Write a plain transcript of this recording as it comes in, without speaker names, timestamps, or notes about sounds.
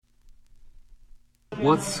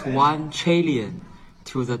What's 1 trillion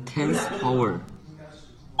to the 10th power?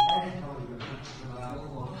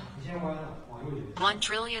 1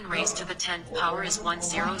 trillion raised to the 10th power is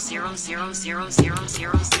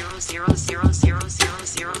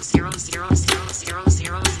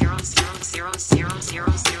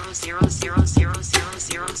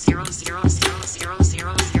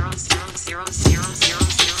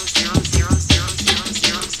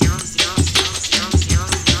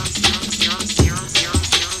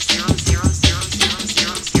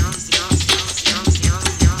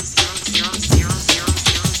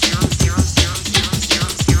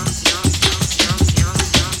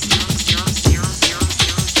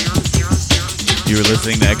You're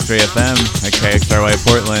listening to X-Ray FM at KXRY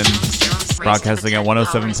Portland, broadcasting at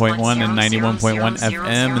 107.1 and 91.1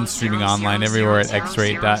 FM and streaming online everywhere at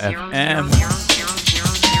xray.fm.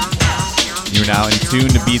 You're now in tune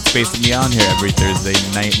to Beat Space and Beyond here every Thursday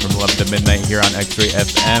night from 11 to midnight here on X-Ray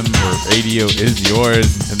FM, where radio is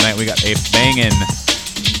yours. And tonight we got a bangin'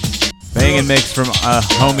 mix from a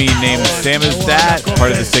homie named Samizdat,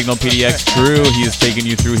 part of the Signal PDX crew. He is taking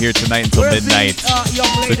you through here tonight until midnight. So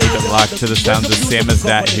keep it locked to the sounds of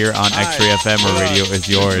Samizdat here on X-Ray FM, where radio is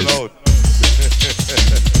yours.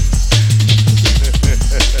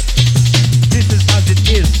 This is as it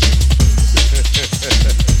is.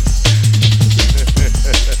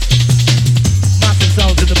 Massive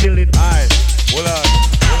sounds in the building. Alright, hold on.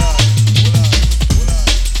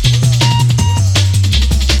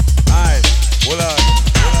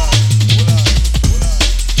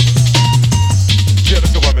 Take a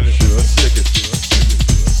couple of minutes, let's check it.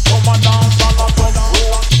 Come on down, come on down,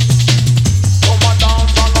 come on down,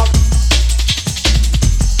 come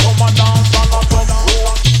on down, come on down, come on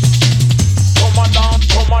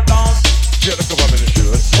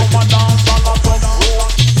down, come on down, come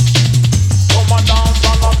on down, come on down,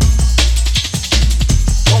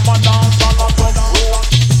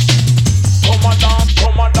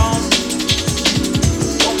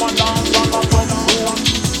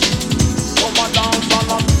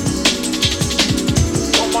 on down,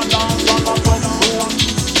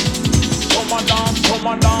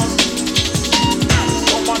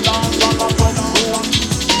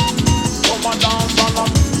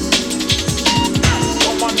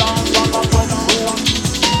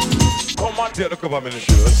 come on. Take a couple of minutes,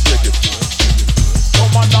 let's check it.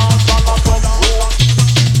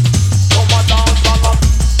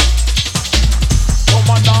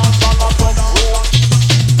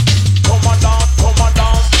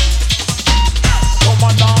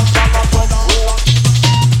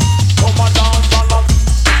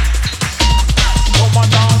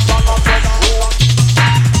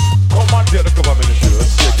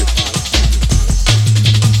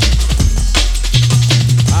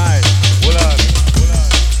 Alright. Hold on.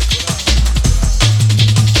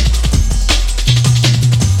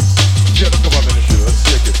 Get a couple of minutes, let's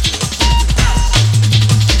check it.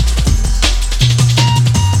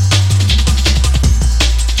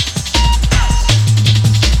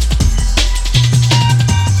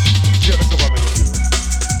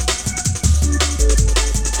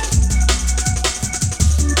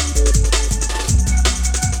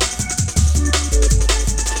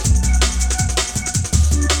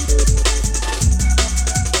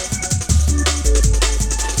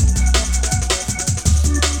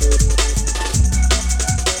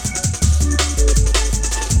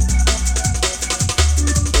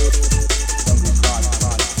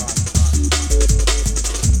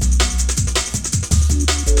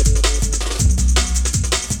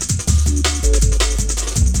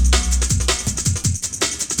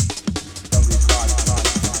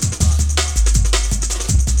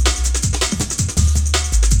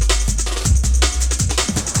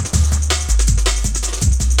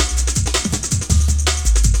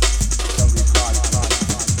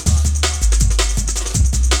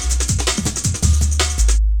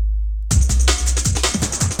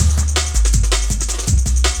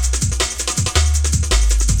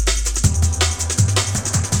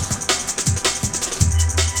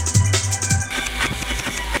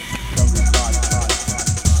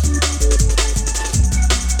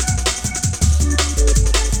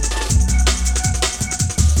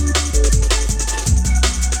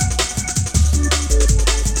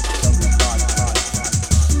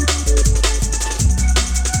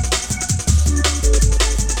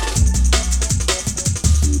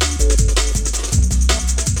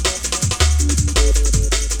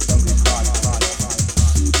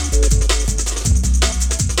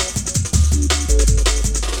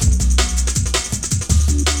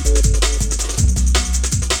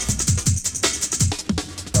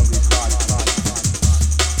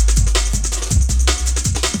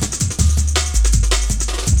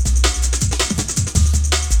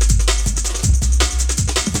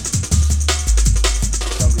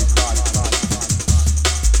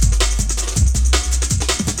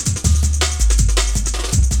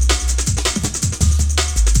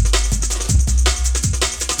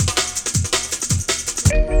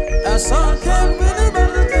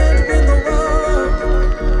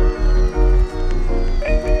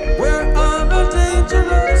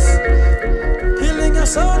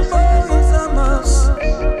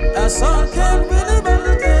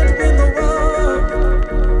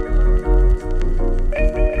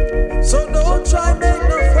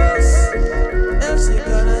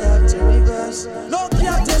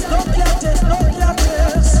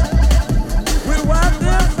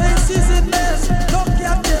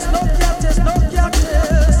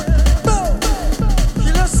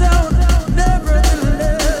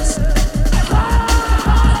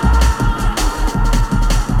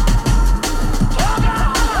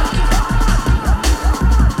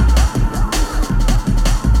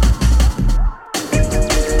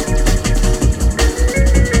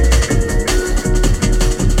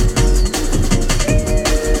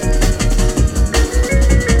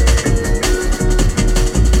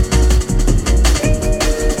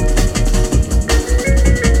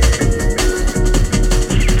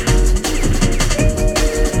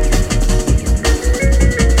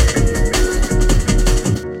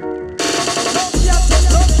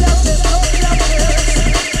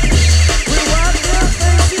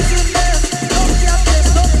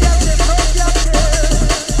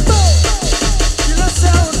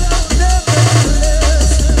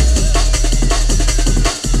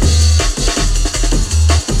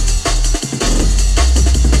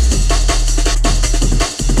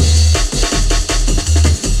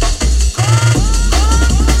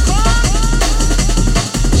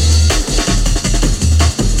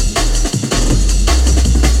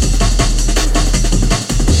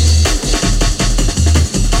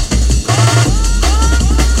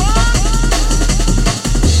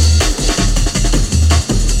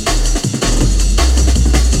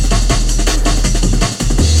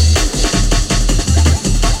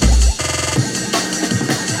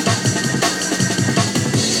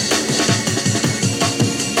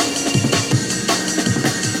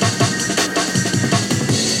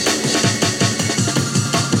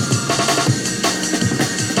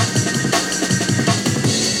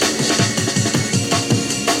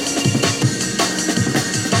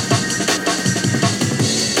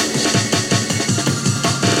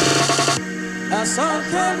 A song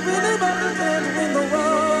can win it, but it can't win the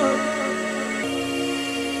world.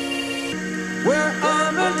 We're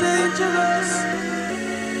armed and dangerous,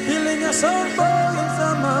 killing us all for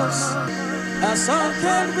infamous. A song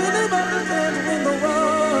can win it, but it can't win the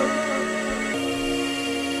world.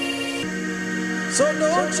 So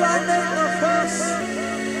don't try make no fuss,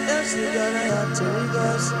 else you're gonna have to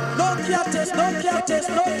reverse. No captors, no captors,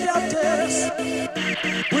 no captors.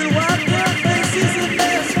 We'll wipe their faces in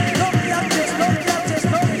this. No captors, no captors,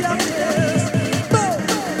 no captors. Boom!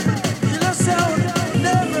 Killer sound,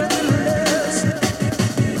 nevertheless.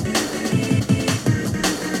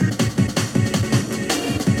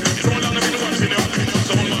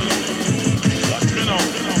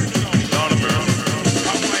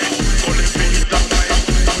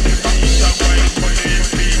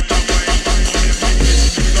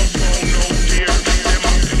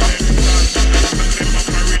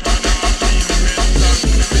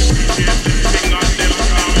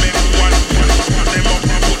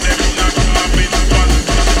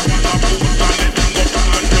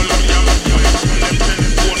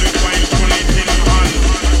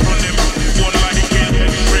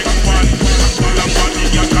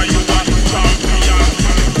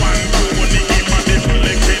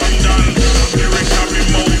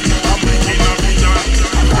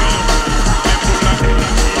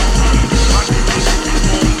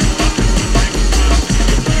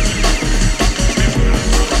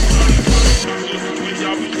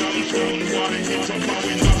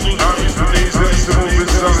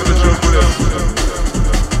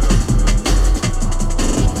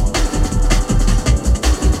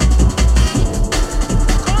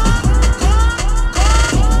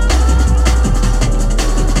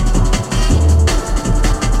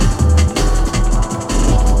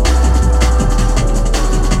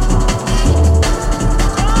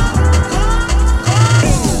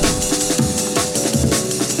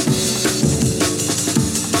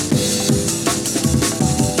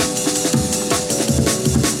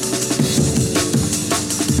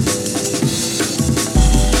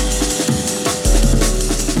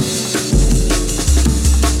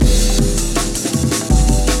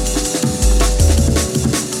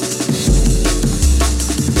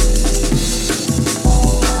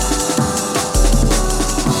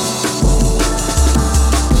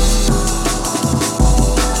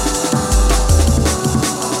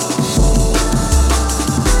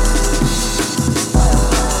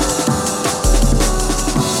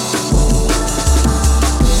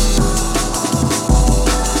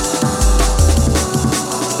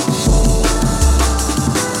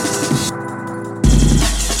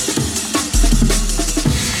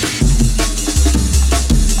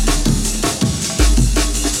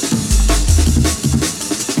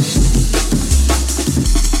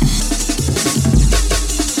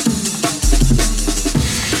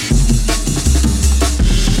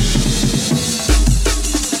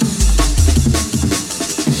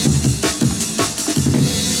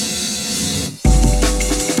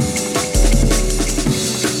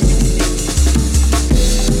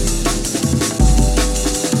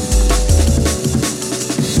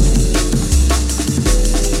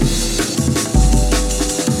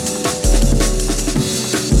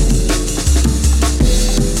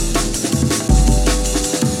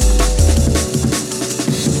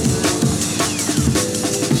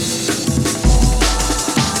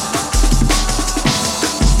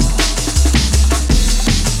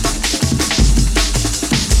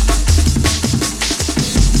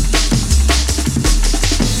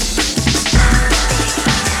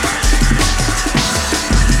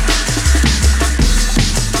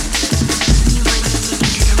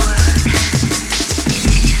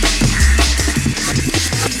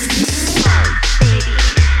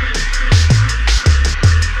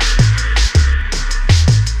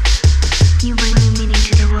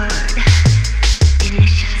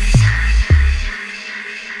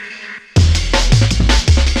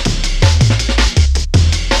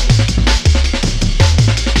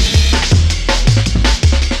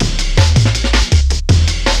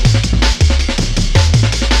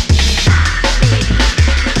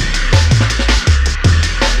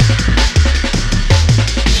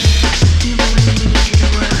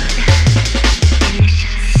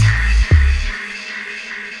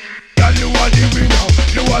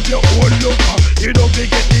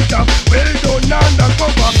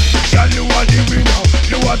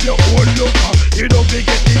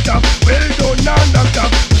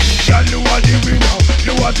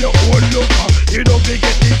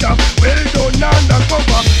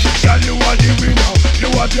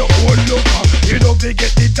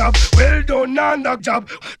 Well done, knock job.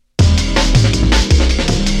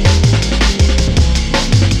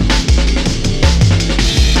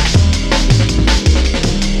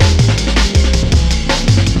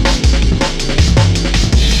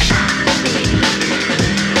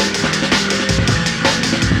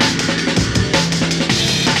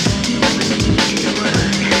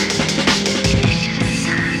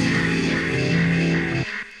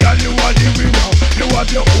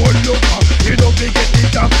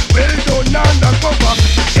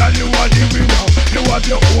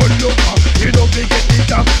 whole over. You don't forget the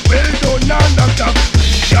job. Well done and doctor.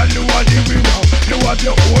 Girl, you are the winner. You have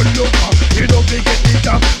your own lover. You don't forget the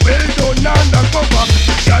job. Well done and cover.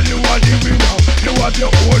 Girl, you are the winner. You have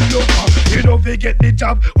your own lover. You don't forget the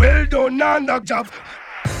job. Well done and the job.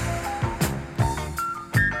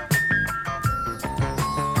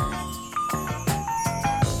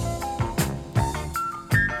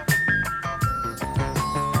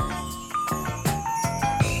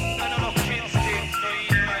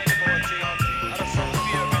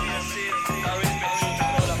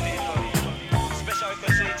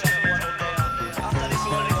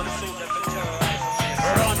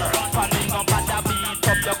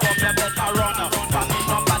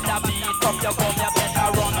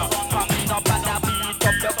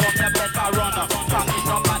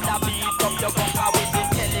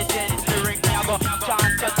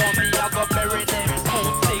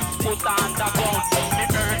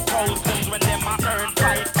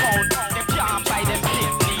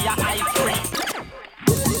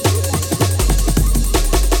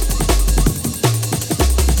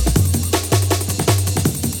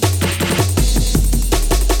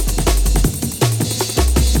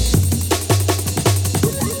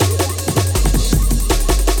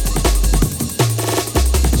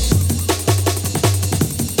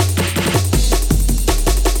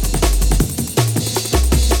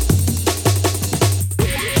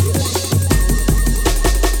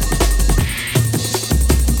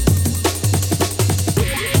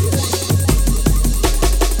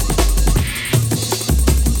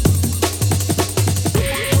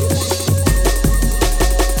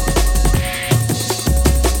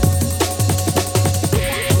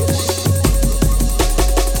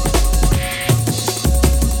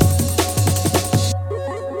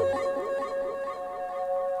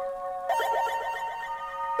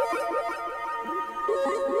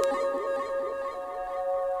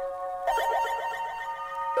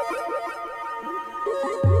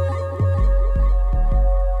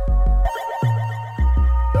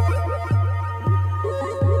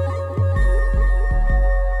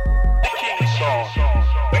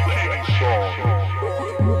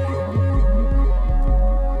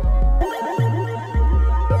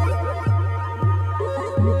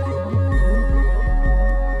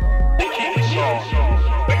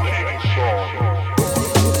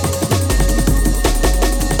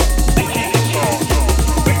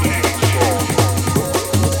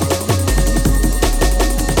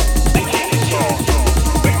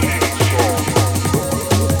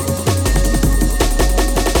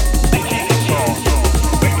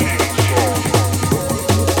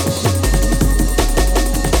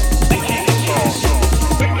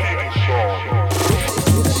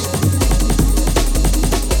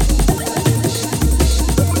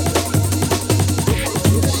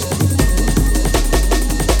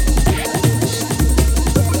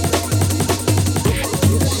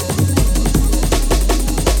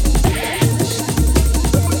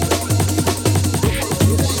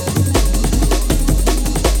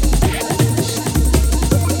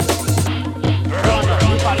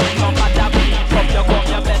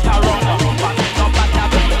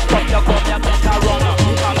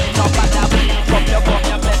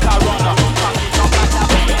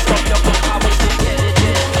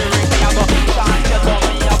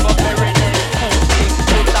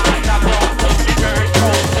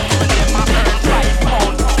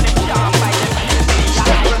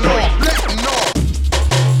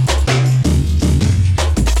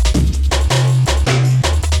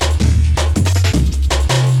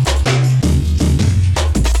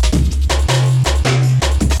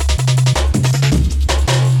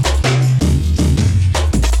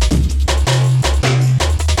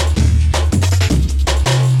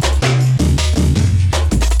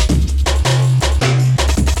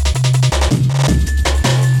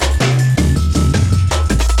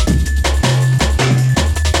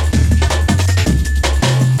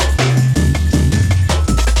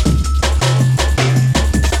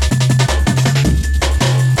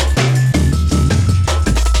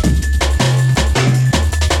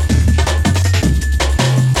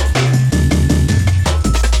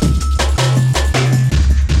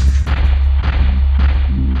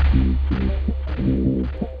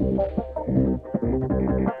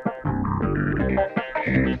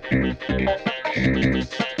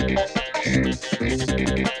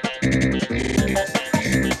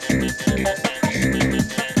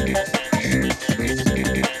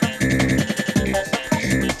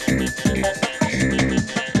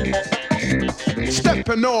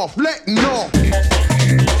 Stepping off, letting off.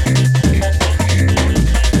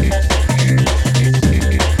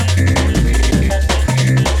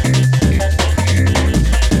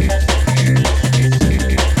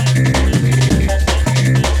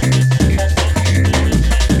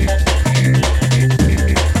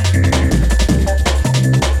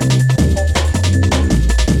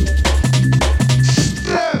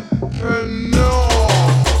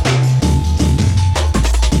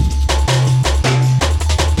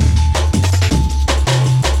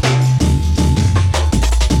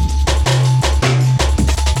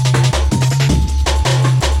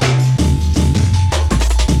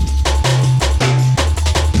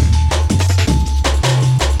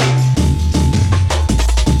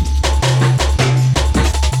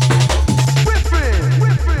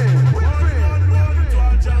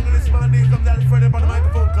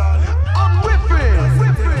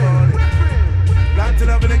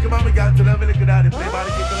 girl to love me, look at that. Play ball,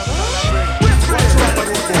 keep it up, what's wrong with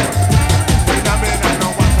you, boy? Wait a minute, I know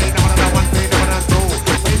one thing, another one thing, another two.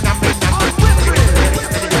 Wait a minute,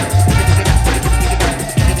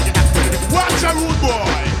 watch a rude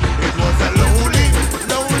boy. It was a lonely,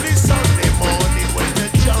 lonely Sunday morning when the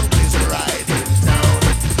junkies riding down.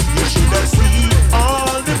 You should have seen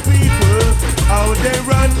all the people, how they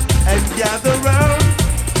run and gather round.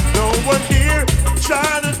 No one here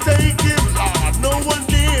try to take him, Lord. No one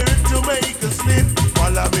here to make a slip.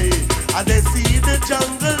 Follow me, and they see the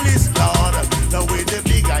jungle is Lord. The way the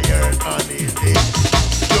big iron on his head.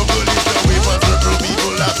 Jungle is the way for certain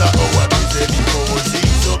people after our busy people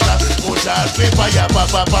sing so clap. Push out paper, yeah, pop,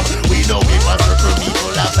 pop, pop. We know we for certain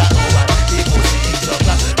people after our people sing so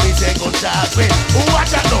clap. We say go chat, wait,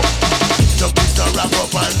 watch out now. Jungle is the rap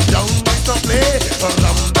up and jungle is the play. Rum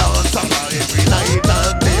down, song every night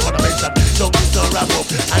and day. What I mention, jungle is the rap up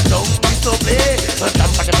and jungle is the play.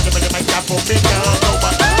 Jump back and my cap up, make you know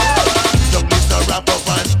what. Jungle is the rap up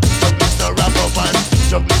and jungle is the rap up and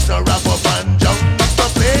jungle is the rap up and jungle is the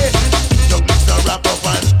play. Jungle is the rap up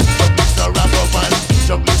and jungle is the rap up and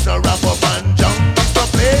jungle is the rap up and jungle is the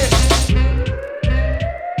play.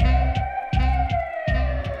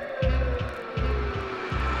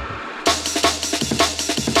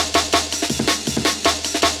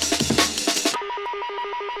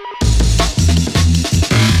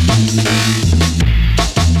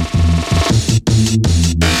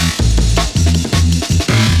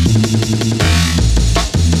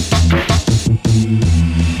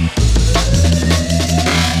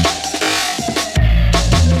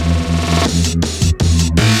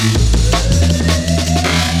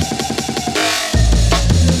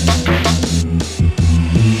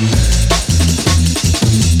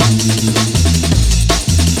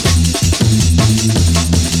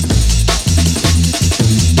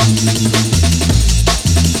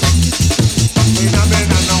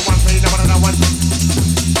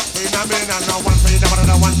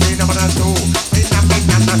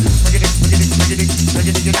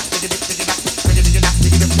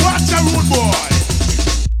 Watch a rude boy.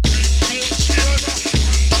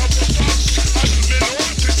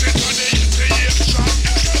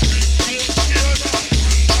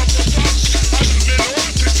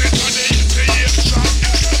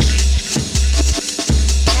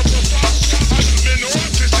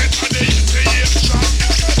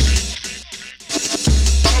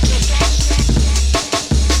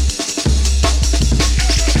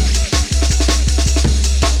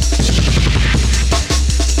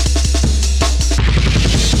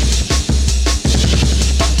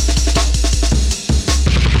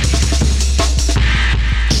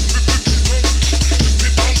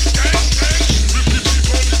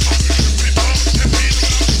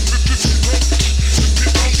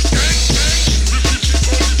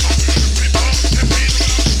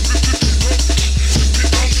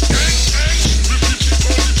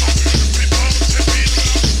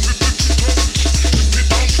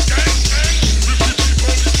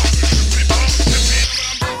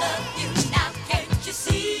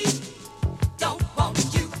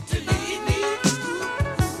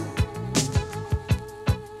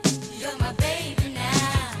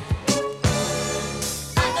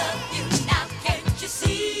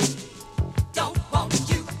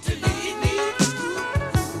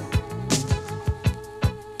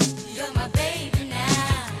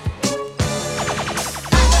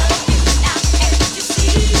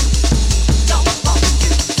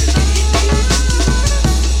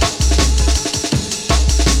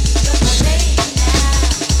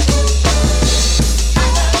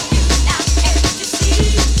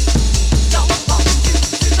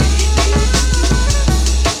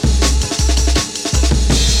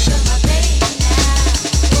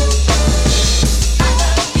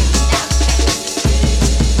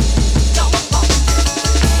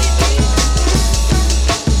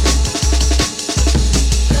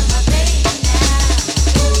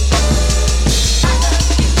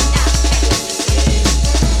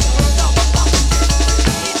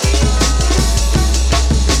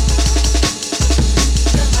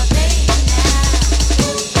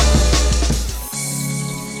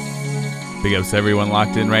 Big ups to everyone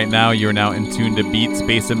locked in right now. You're now in tune to Beat,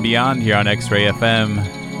 Space, and Beyond here on X-Ray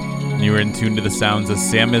FM. You are in tune to the sounds of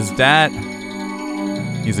Samizdat.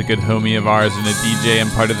 He's a good homie of ours and a DJ and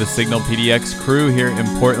part of the Signal PDX crew here in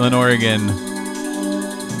Portland, Oregon.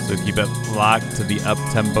 So keep it locked to the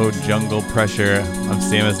up-tempo jungle pressure of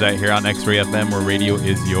Samizdat here on X-Ray FM, where radio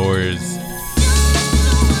is yours.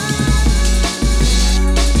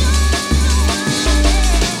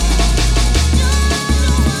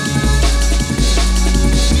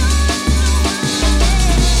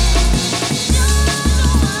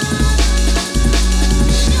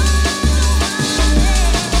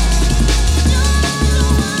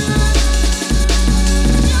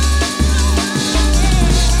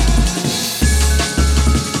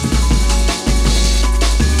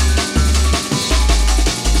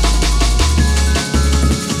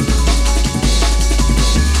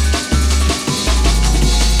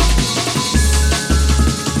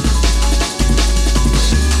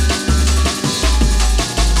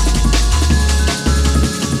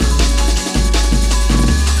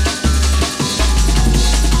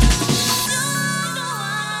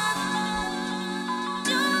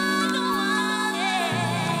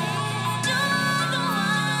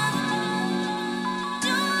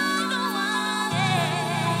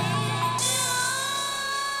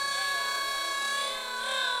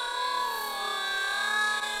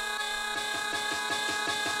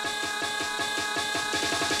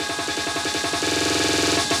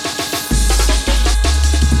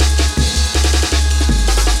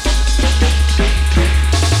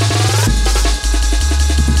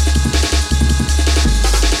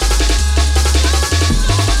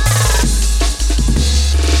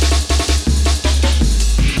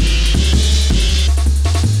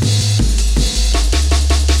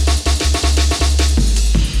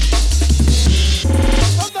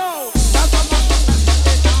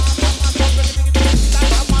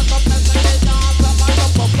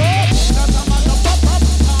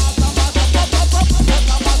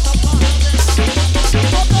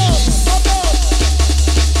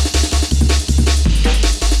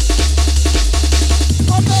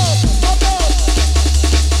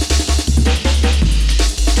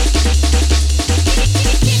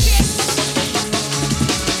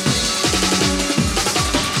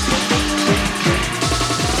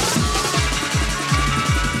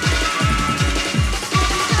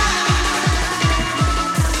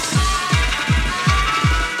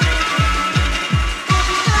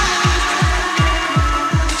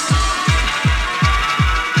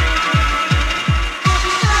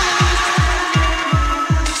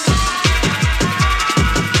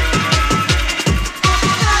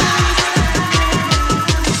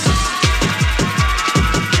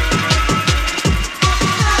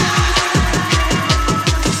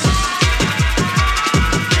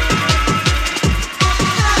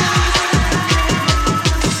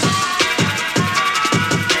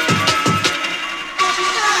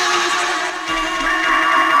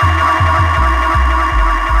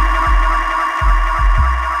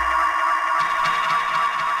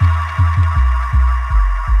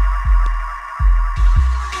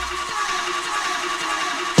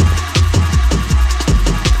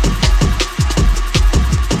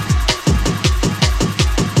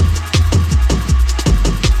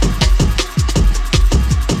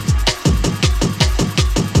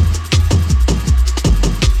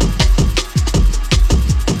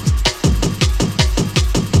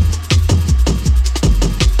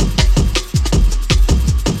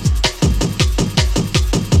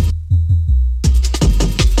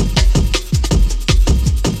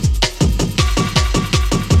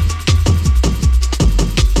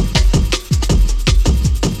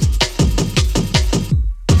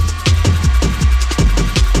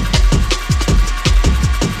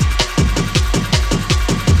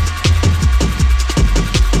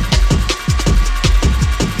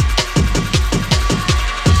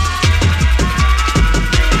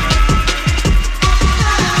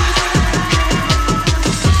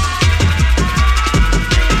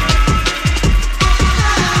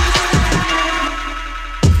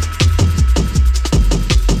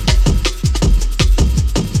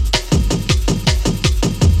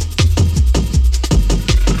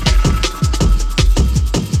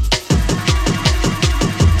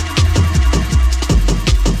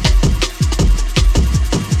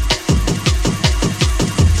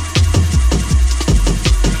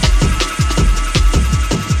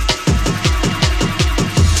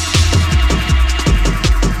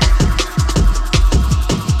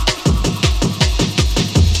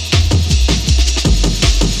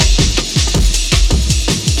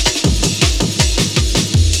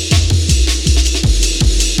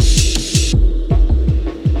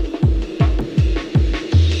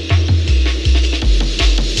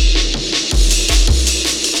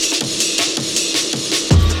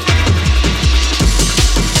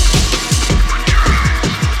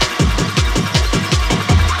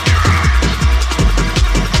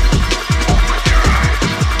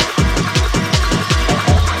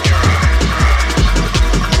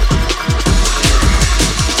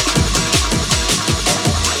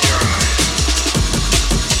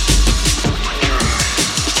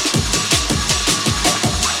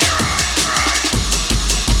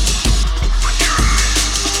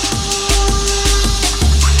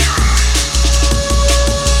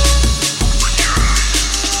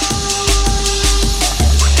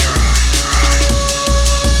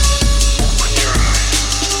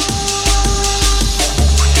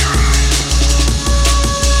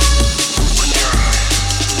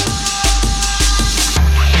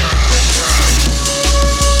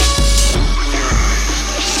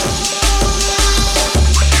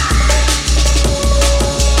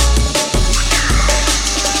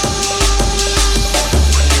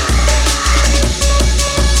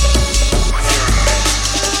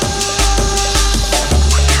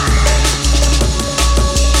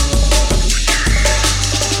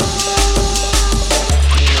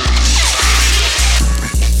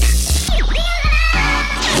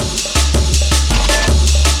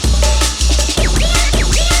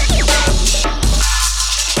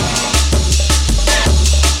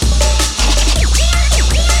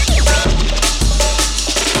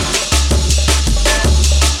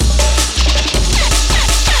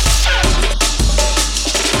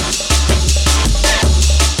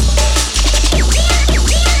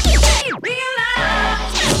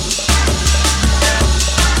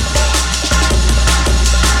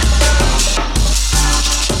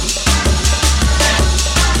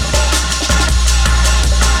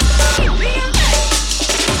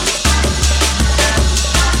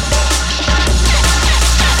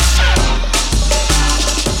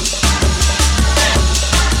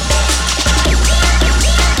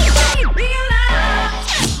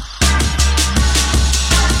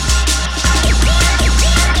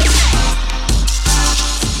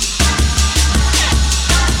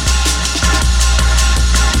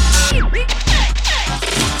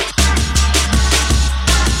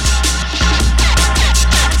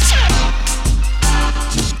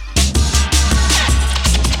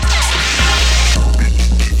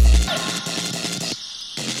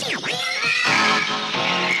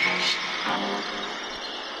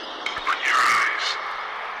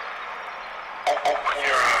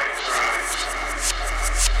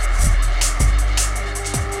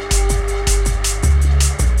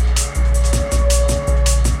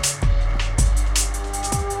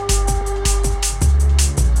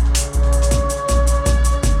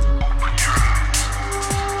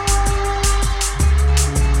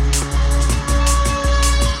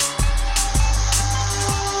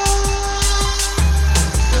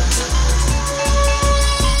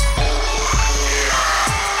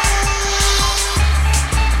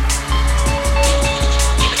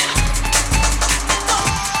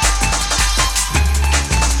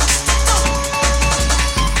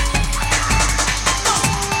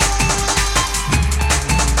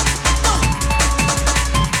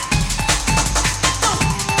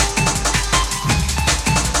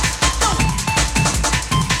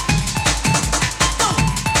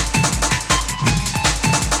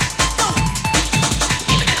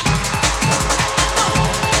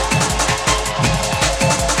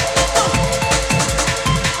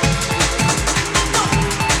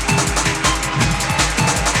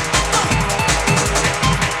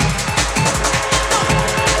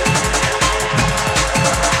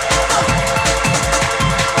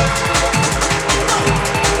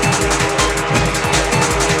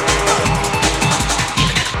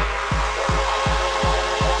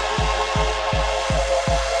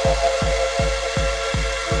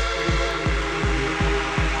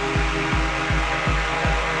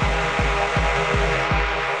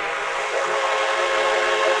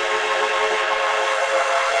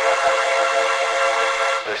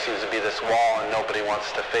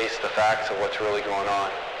 wants to face the facts of what's really going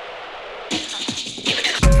on.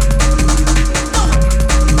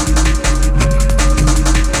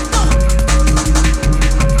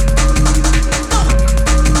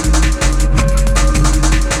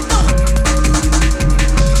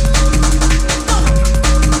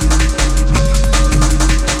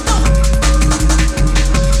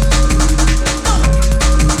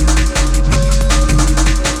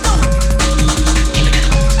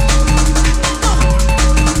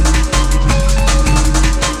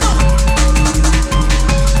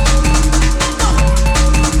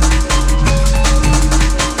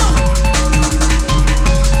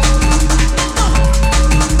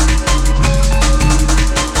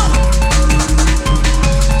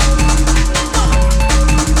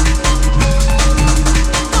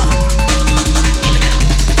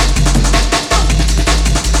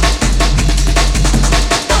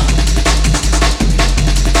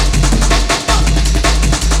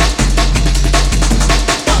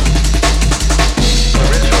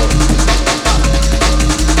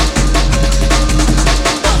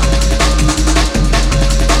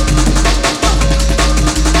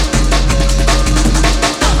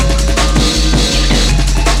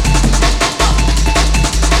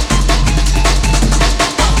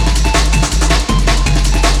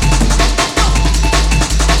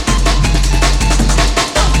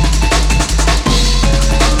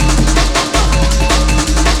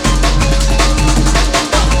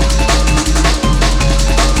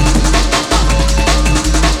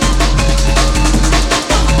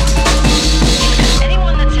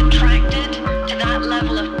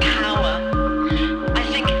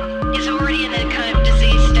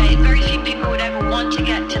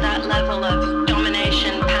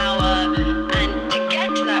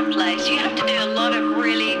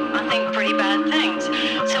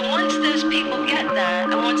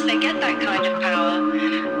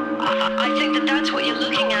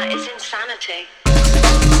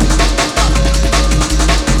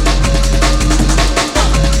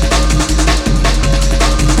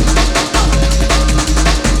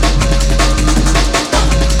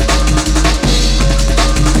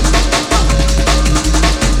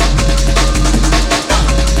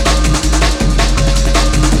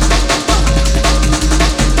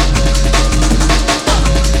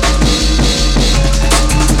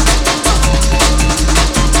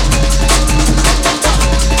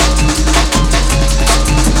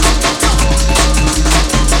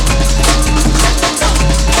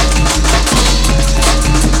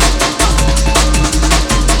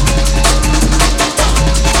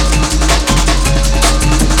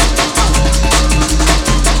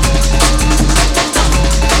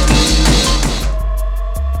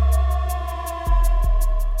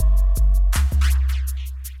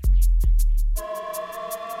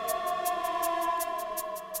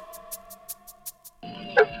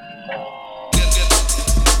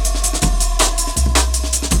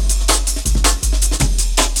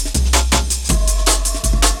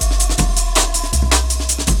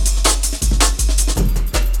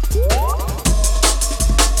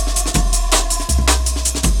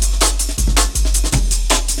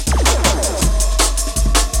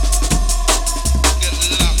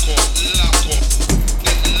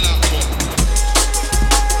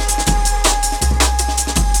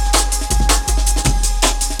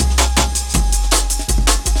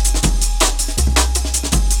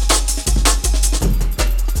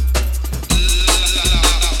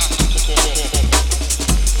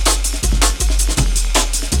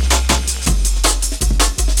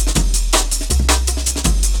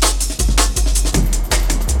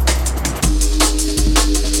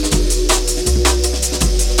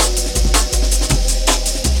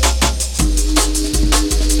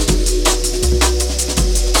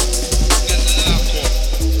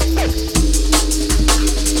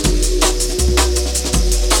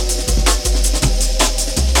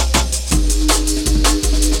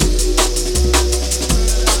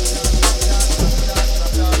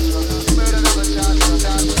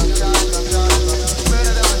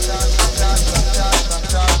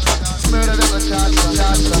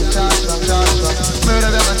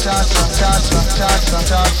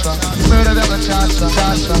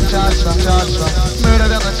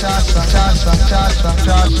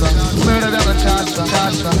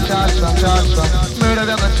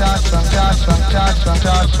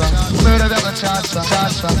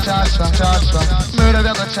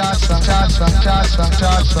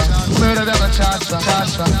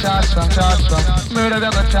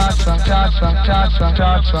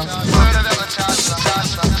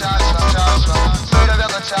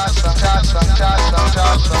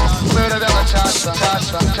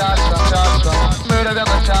 Murder Murder them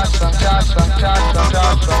a chance, chance, chance,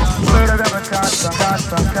 chance. Murder them a chance,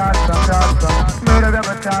 chance, chance, chance. Murder them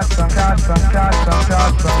a chance, chance, chance,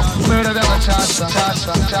 chance. Murder them a chance, chance,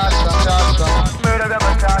 chance, chance. Murder them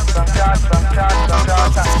a chance, chance, chance,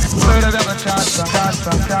 chance. Murder them a chance, chance,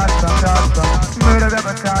 chance, chance. Murder them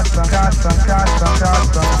a chance, chance, chance, chance.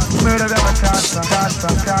 Murder them a chance, chance,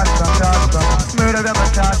 chance, chance. Murder them a chance, chance, chance, chance. Murder them a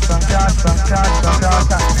chance, chance, chance,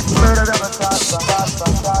 chance.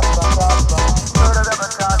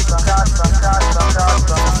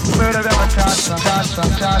 Murder them a chance, chance, chance, chance. Murder them a chance, chance,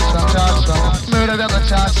 chance, chance. Murder them a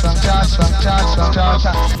chance, chance, chance, chance.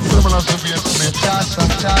 Criminals to be a Smith, chance,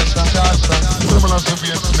 chance, chance. Criminals to be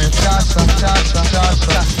a Smith, chance, chance,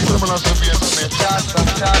 chance. Criminals to be a Smith, chance,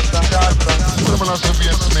 chance, chance. Criminals to be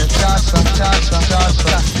a Smith, chance, chance,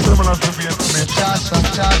 chance. Criminals to be a Smith, chance,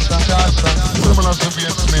 chance, chance. Criminals to be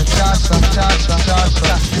a Smith, chance, chance,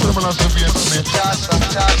 chance. Criminals to be a Smith, chance,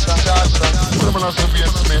 chance, chance. Criminals to be a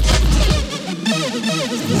Smith.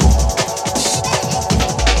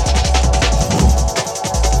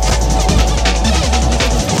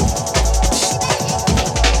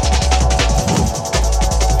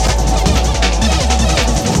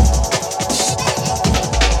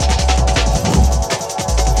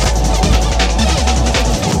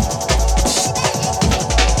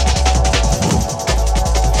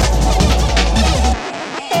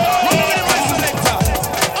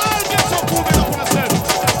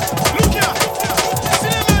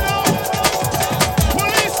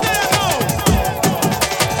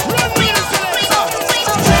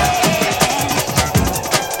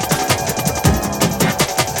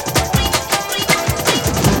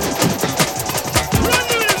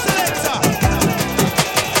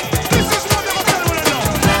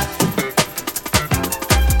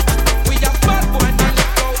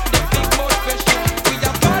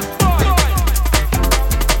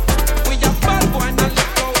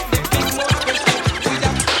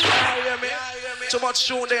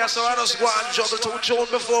 Tune there, so I just go and juggle two tunes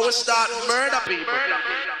before we start murder people.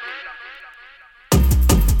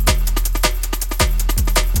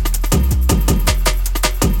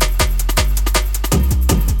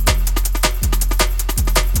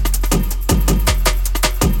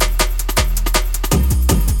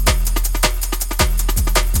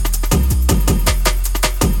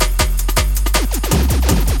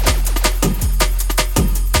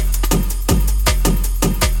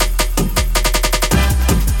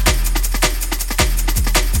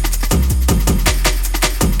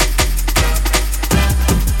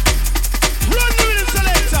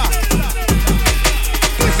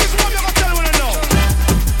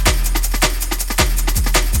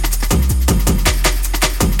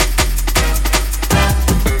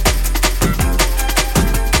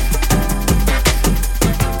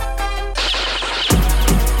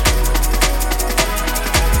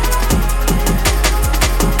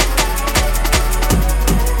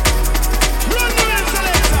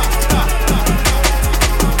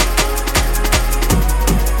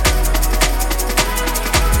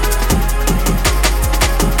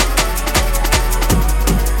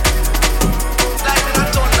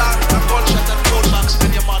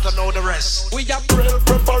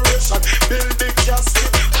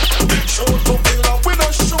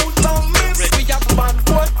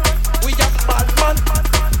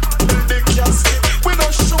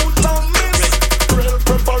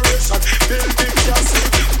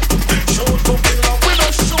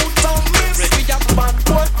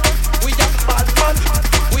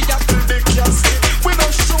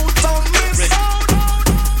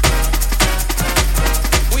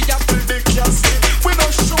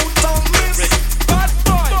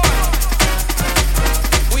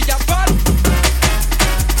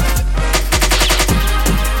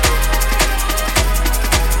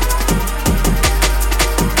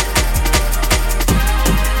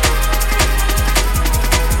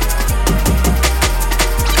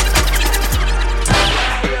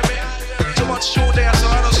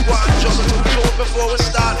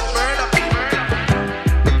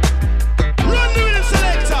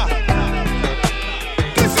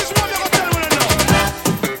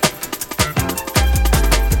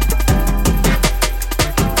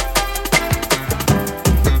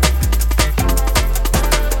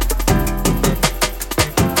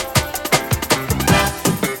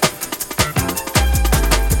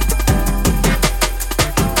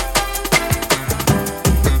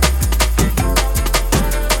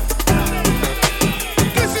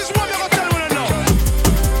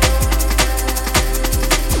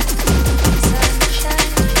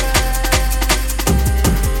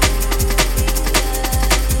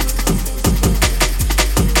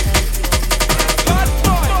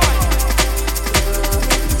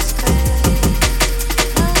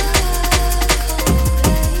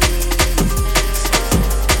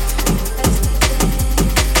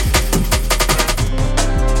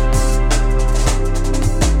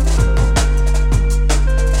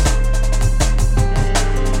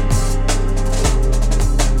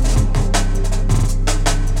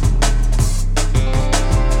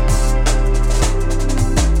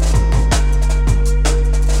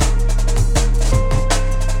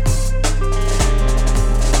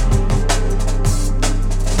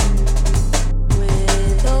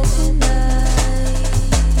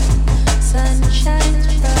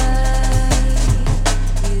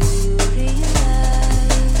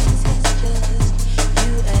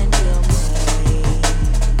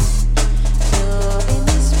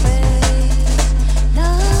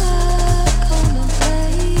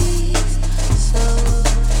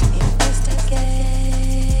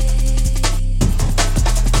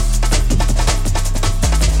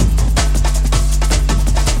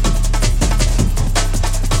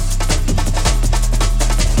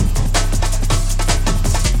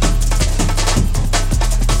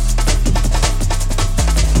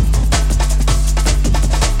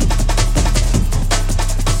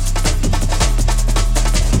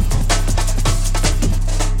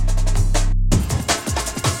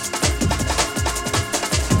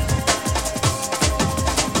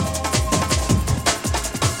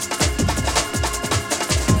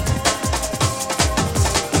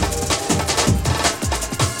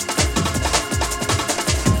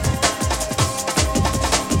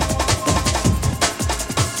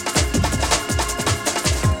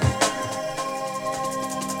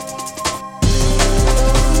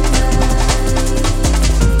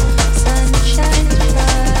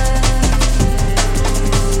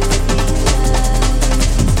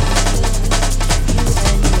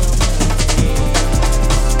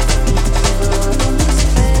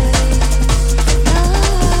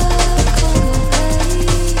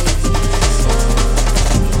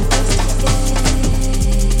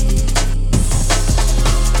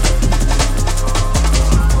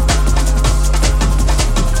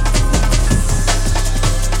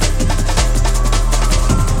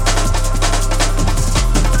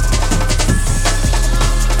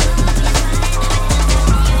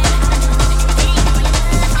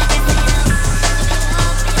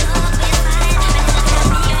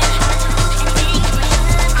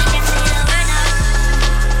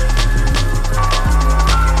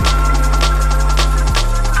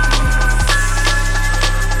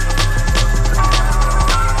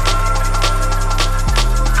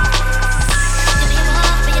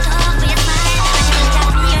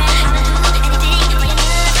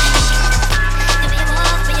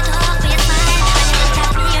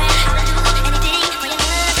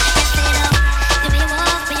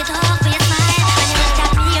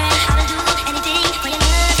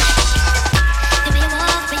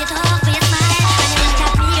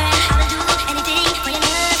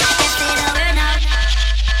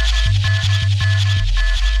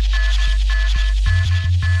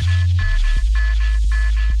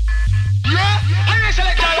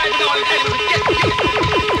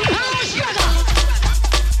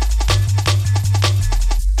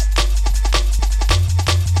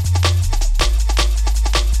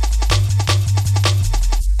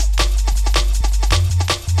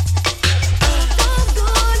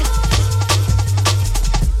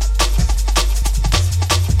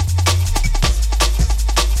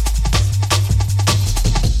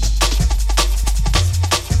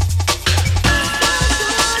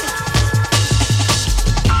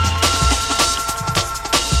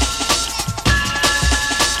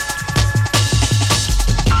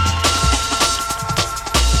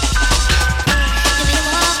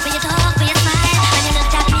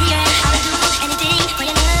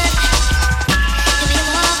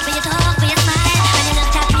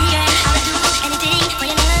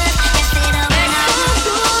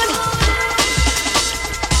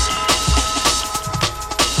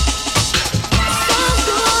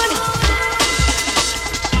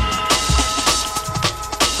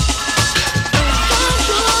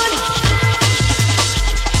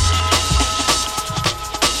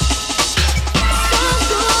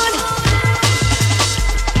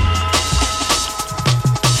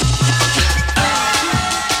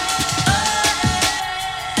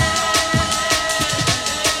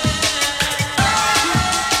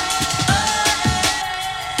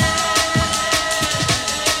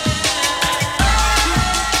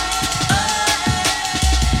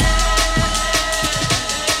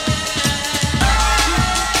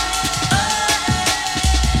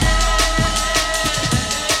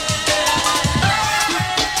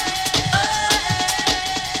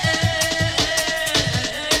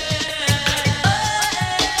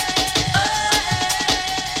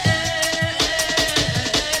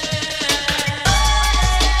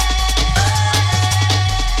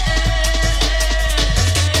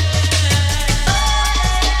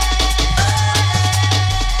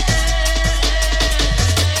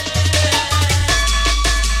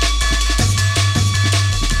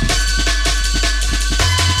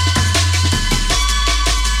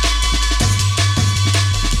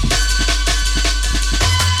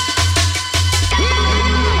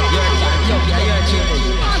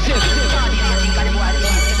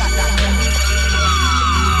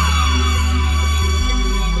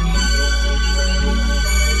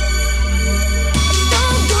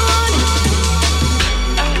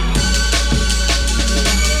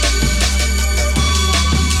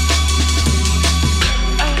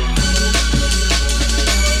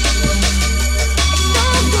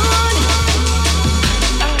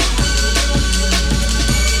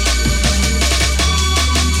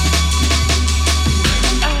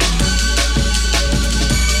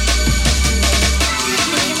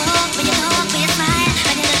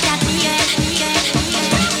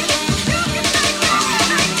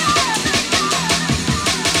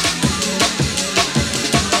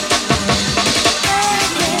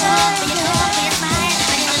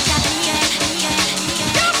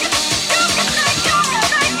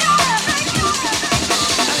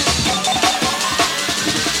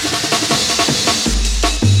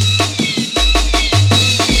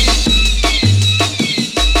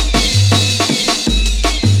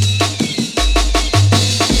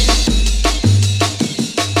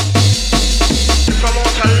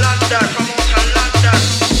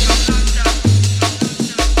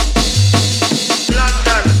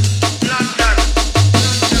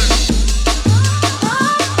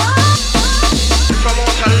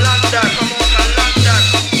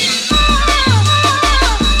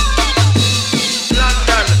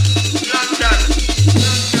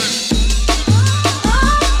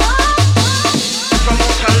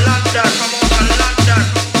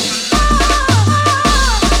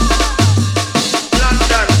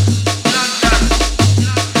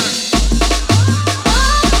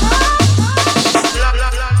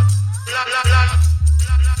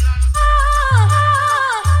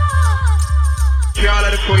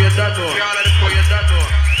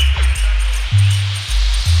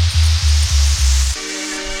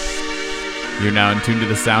 tuned to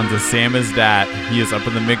the sounds of Samizdat. He is up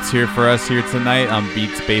in the mix here for us here tonight on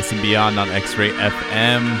Beat Space and Beyond on X-Ray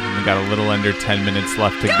FM. We got a little under 10 minutes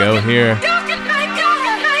left to go here.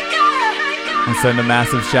 I'll send a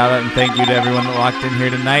massive shout out and thank you to everyone that locked in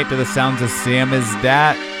here tonight to the sounds of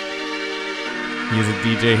Samizdat. He is a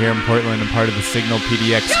DJ here in Portland and part of the Signal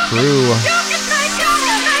PDX crew.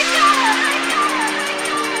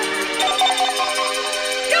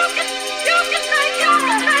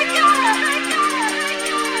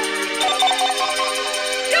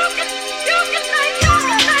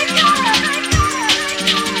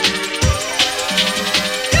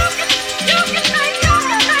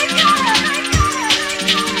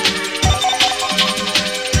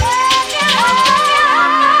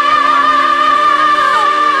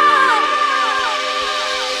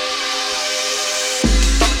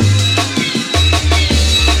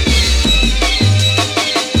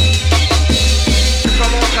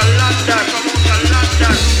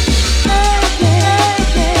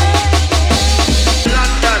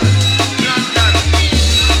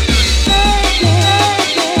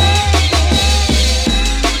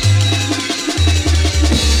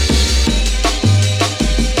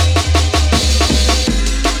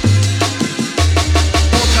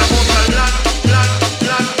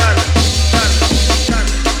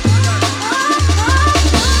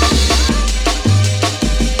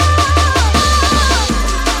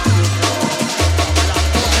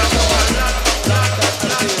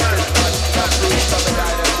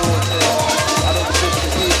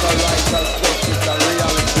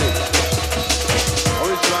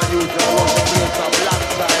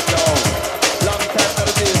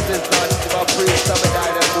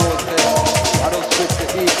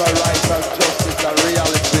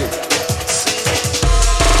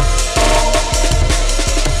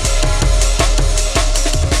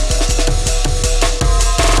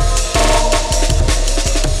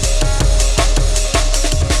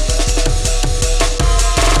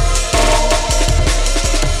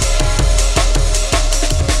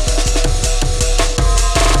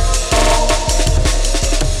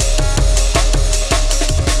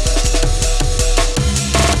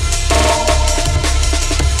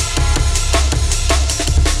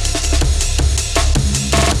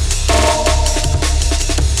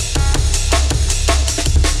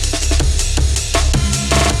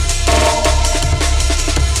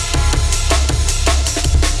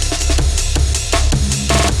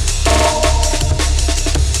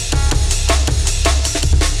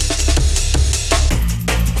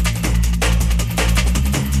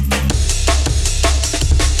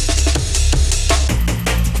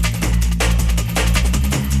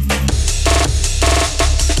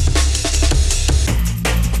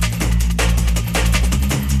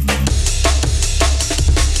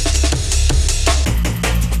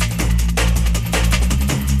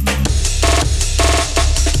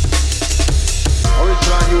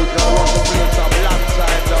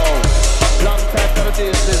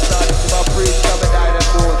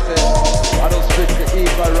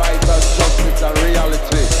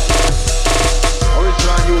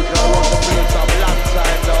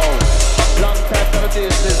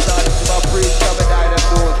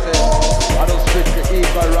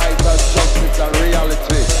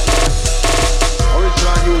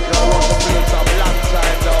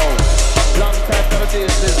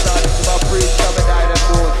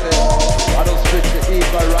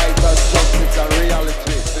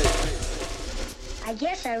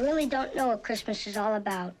 Christmas is all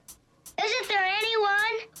about. Isn't there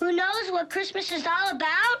anyone who knows what Christmas is all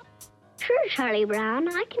about? Sure, Charlie Brown.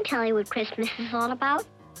 I can tell you what Christmas is all about.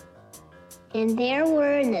 And there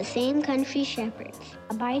were in the same country shepherds,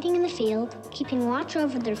 abiding in the field, keeping watch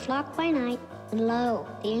over their flock by night. And lo,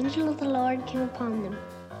 the angel of the Lord came upon them,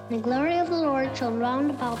 and the glory of the Lord shone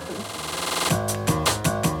round about them.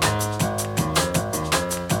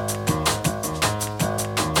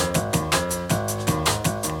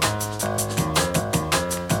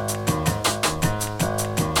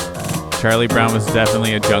 Charlie Brown was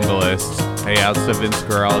definitely a jungleist. Hey, outs to Vince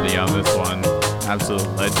Guaraldi on this one. Absolute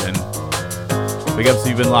legend. Big ups,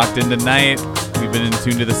 you've been locked in tonight. We've been in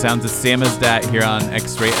tune to the sounds of Samizdat here on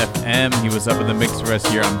X-Ray FM. He was up in the mix for us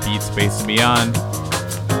here on Beat Space and Beyond.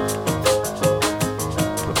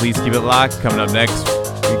 So please keep it locked. Coming up next,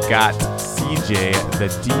 we got CJ the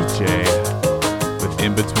DJ with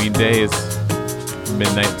In Between Days.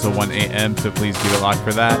 Midnight till 1 a.m. So please keep it locked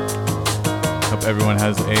for that. Hope everyone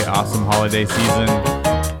has a awesome holiday season.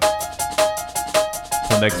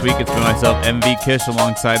 Till next week, it's been myself, MV Kish,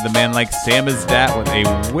 alongside the man like Samizdat with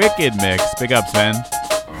a wicked mix. Big ups, man.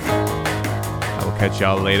 I will catch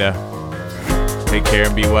y'all later. Take care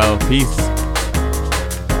and be well. Peace.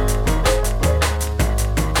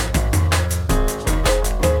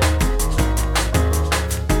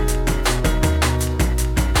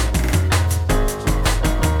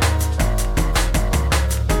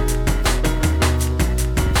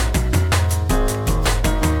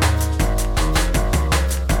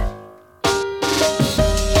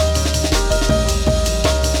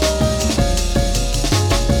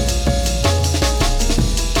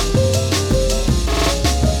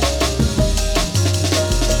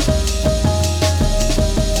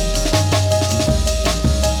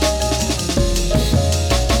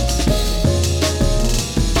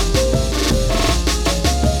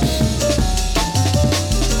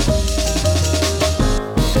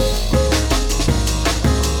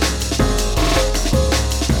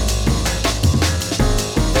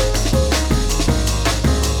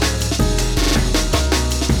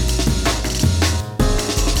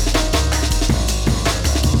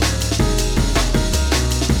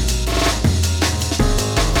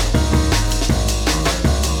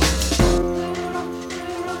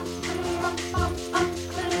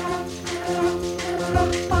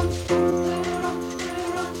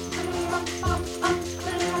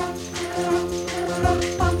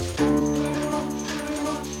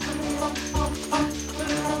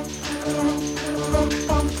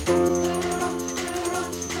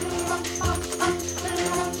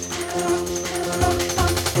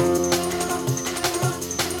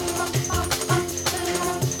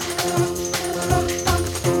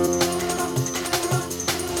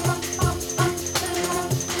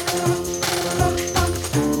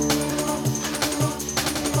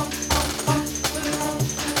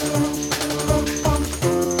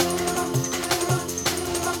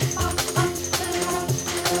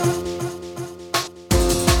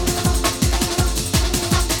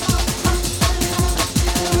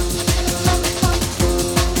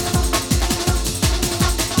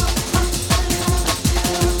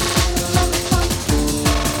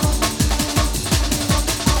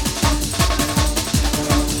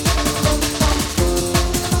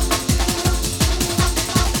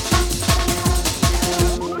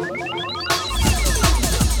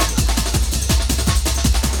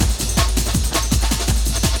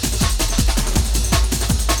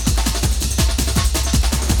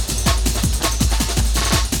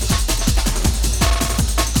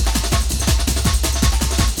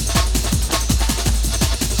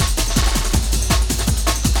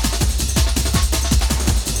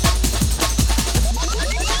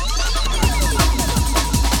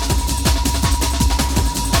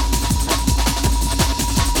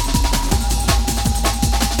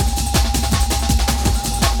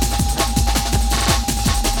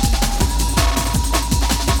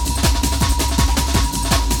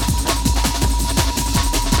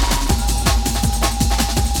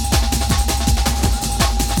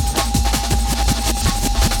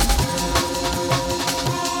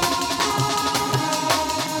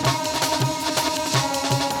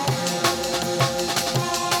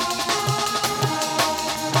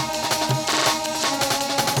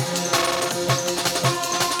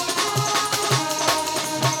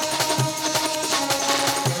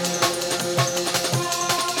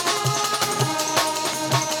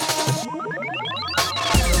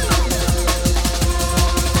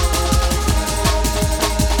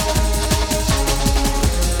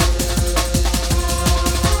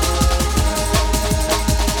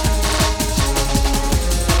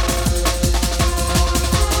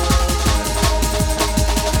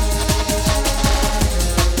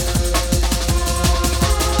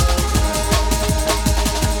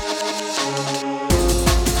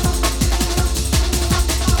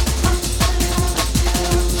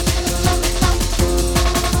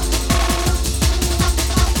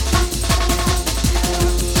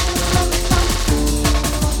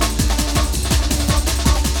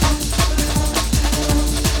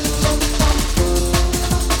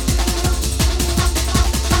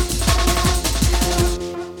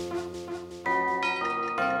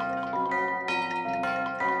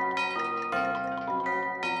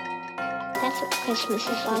 That's what Christmas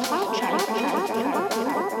is all about, Charlie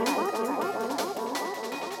Brown.